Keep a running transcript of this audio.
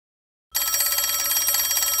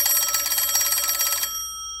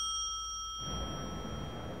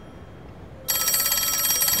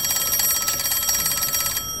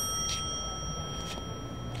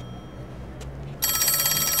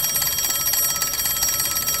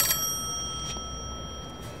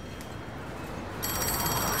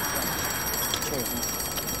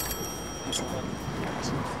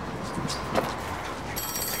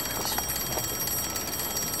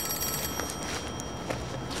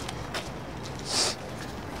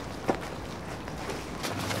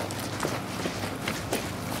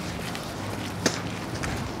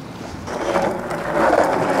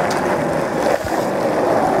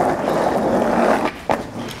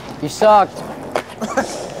sucked.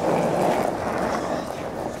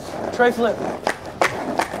 Tray flip.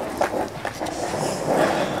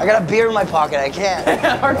 I got a beer in my pocket, I can't.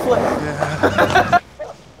 Hard flip. Yeah.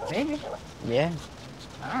 Maybe. Yeah.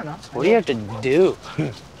 I don't know. What do you have to do?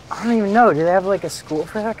 I don't even know. Do they have like a school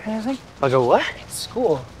for that kind of thing? Like a what?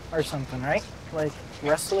 School or something, right? Like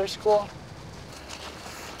wrestler school?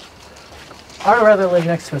 I'd rather live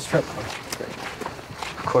next to a strip club.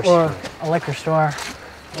 Of course. Or a liquor store.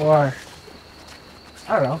 Or,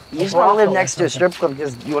 I don't know. You just want to live next to a strip club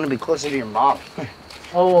because you want to be closer to your mom.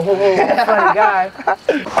 Oh, funny guy.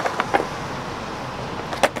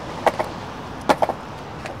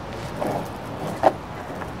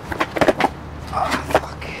 Oh,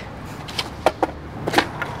 fuck.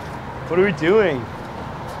 What are we doing?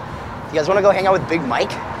 You guys want to go hang out with Big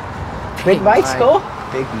Mike? Big Mike's cool?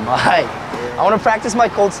 Big Mike. I want to practice my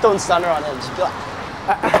Cold Stone Stunner on him. So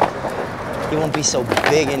he won't be so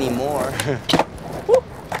big anymore.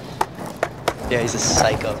 Yeah, he's a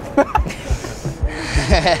psycho.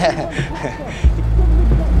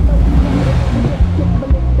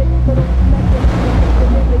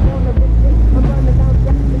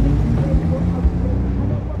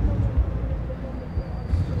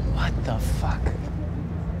 What the fuck?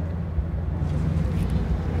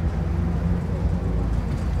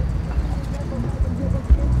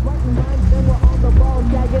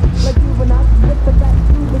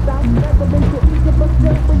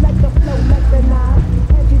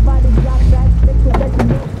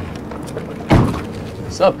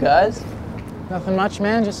 What's up, guys? Nothing much,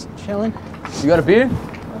 man. Just chilling. You got a beer?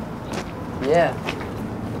 Yeah.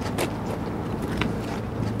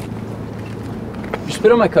 You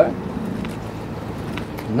spit on my car?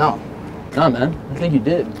 No. Nah, man. I think you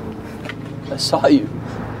did. I saw you.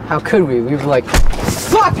 How could we? We were like,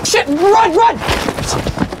 fuck! Shit! Run! Run!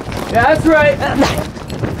 Yeah, that's right.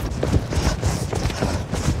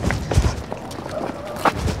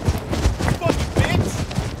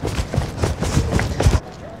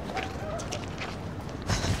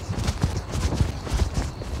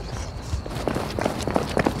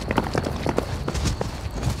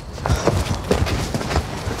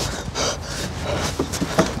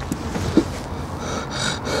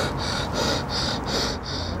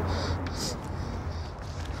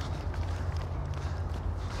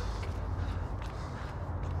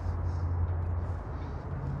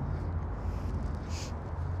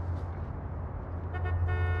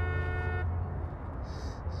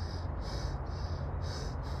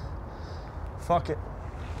 Fuck it.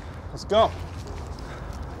 Let's go.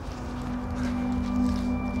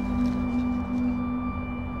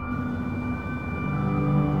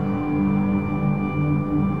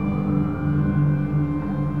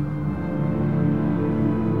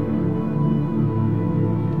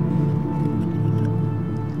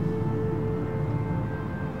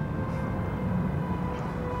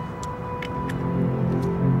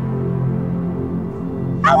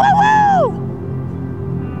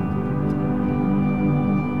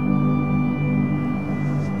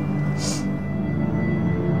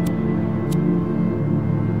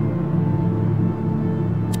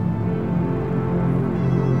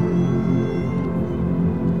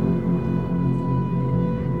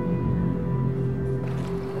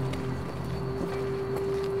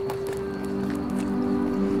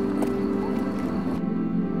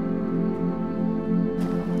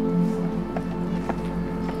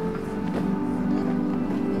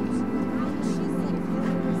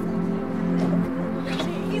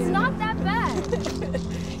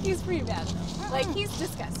 Like, he's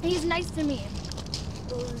disgusting. He's nice to me.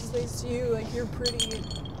 Oh, he's nice to you. Like, you're pretty.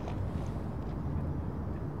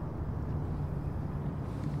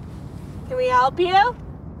 Can we help you?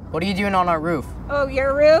 What are you doing on our roof? Oh,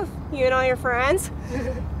 your roof? You and all your friends?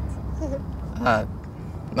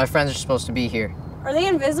 My friends are supposed to be here. Are they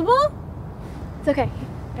invisible? It's okay.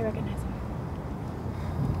 I recognize him.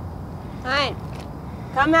 Fine.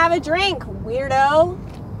 Come have a drink, weirdo.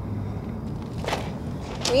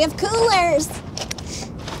 We have coolers.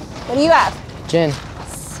 What do you have? Gin.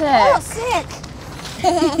 Sick. Oh, sick.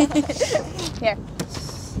 Here.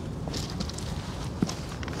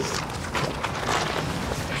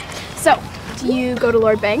 So, do you go to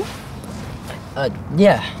Lord Bang?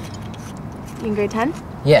 Yeah. You in grade 10?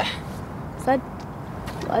 Yeah. Is that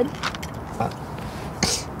blood?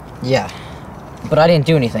 Yeah. But I didn't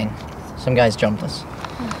do anything. Some guys jumped us.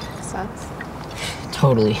 Sucks.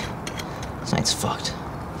 Totally. This night's fucked.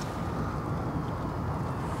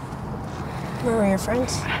 Where were your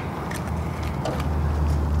friends?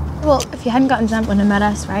 Well, if you hadn't gotten jumped, wouldn't have met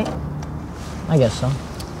us, right? I guess so.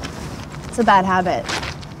 It's a bad habit.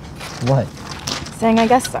 What? saying I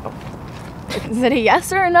guess so. Is it a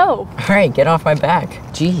yes or a no? All right, get off my back.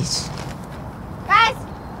 Jeez. Guys!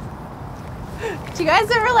 Do you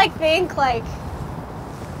guys ever like think like,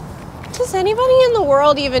 does anybody in the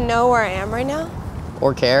world even know where I am right now?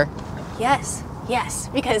 Or care? Yes, yes,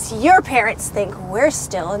 because your parents think we're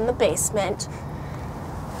still in the basement.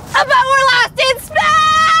 But we're lost in space!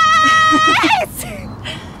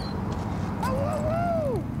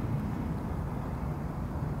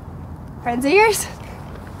 Friends of yours?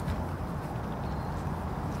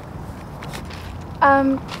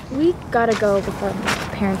 We gotta go before my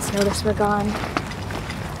parents notice we're gone.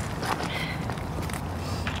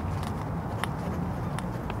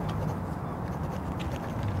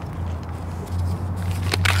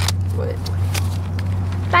 What?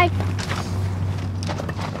 Bye.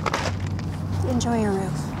 Enjoy your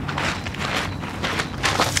roof.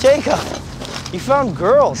 Jacob, you found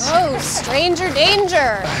girls. Oh, stranger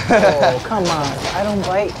danger. Oh, come on. I don't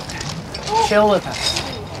bite. Chill with us.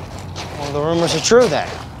 Well, the rumors are true then.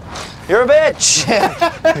 You're a bitch.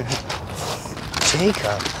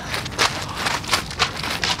 Jacob.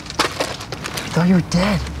 I thought you were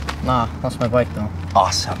dead. Nah, lost my bike though.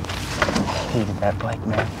 Awesome. I hated that bike,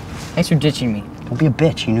 man. Thanks for ditching me. Don't be a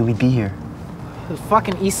bitch. You knew we'd be here. The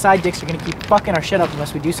fucking East Side dicks are gonna keep fucking our shit up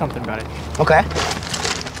unless we do something about it. Okay.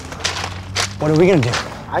 What are we gonna do?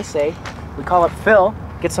 I say, we call up Phil,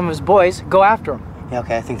 get some of his boys, go after him. Yeah,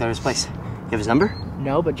 okay, I think they're his place. You have his number?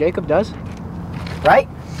 No, but Jacob does. Right?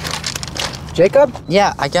 Jacob?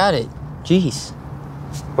 Yeah, I got it. Jeez.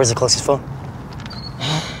 Where's the closest phone?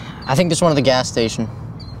 I think there's one at the gas station.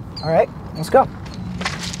 All right, let's go.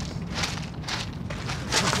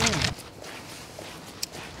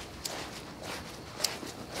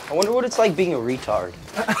 I wonder what it's like being a retard.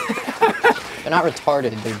 They're not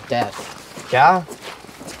retarded, they're deaf. Yeah?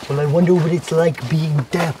 Well, I wonder what it's like being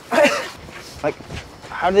deaf. Like,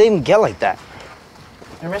 how do they even get like that?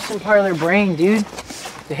 They're missing part of their brain, dude.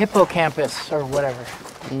 The hippocampus or whatever.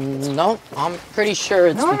 No, I'm pretty sure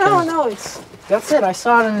it's because... No, that's it. I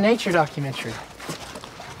saw it in the nature documentary.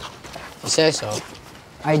 You say so.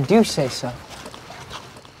 I do say so.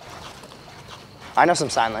 I know some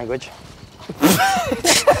sign language.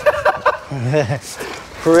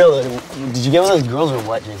 For real, did you get one of those girls or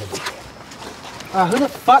what, Jacob? Who the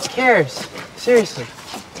fuck cares? Seriously.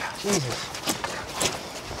 Jesus.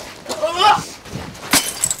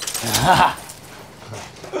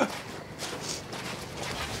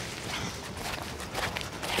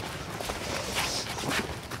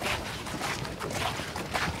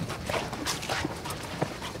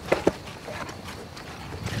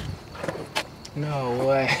 No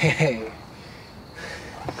way.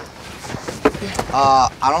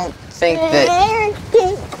 I don't think that...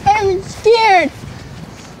 I'm scared.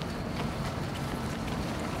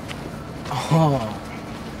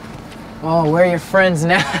 Oh, where are your friends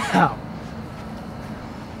now?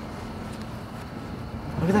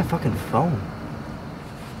 Look at that fucking phone.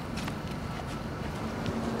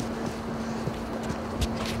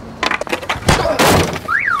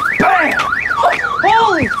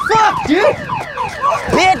 Holy fuck, dude!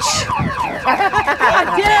 Bitch! God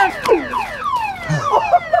damn!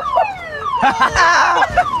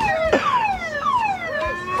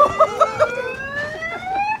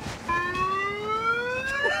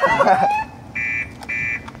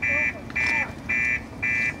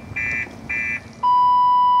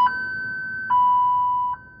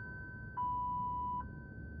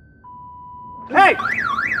 Hey!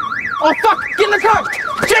 Oh fuck! Get in the car!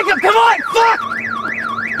 Jacob, come on! Fuck!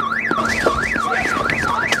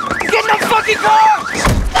 Get in the fucking car!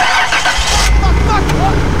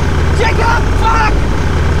 Fuck! Jacob! Fuck!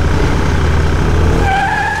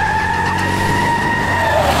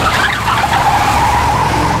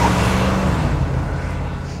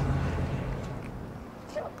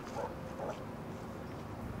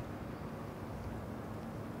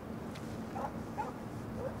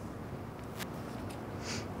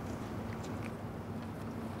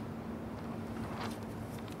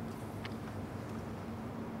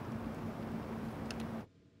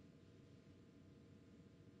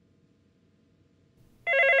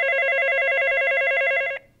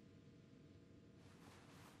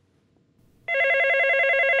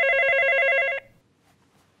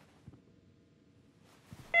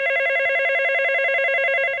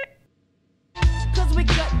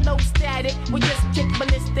 We just kick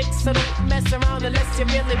ballistics, so don't mess around unless you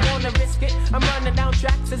really wanna risk it. I'm running down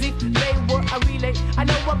tracks as if they were a relay. I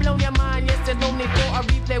know I blown your mind, yes, there's no need for a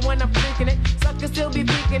replay. when I'm freaking it. Suckers still be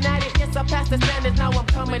peeking at it. Yes, I passed the standards, now I'm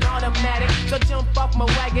coming automatic. So jump off my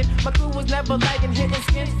wagon. My crew was never lagging, hitting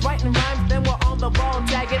skins, writing rhymes, then we're on the ball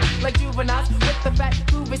tagging. Like juveniles with the fat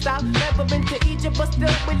groovy style. Never been to Egypt, but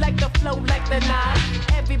still we like to flow like the Nile.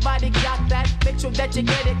 Everybody got that, make sure that you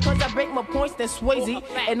get it. Cause I break my points than Swayze,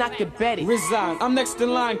 and I could bet it. Resign, I'm next in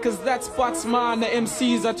line, cause that spot's mine. The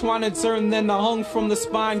MCs I tryna turn, then I hung from the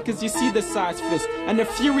spine. Cause you see the size fist, and the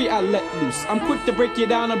fury I let loose. I'm quick to break you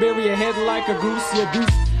down and bury your head like a goose, you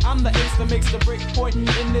goose. I'm the ace that makes the break point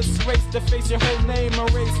in this race. To face your whole name,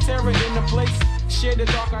 erase terror in the place. Share the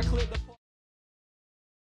dark, I clear the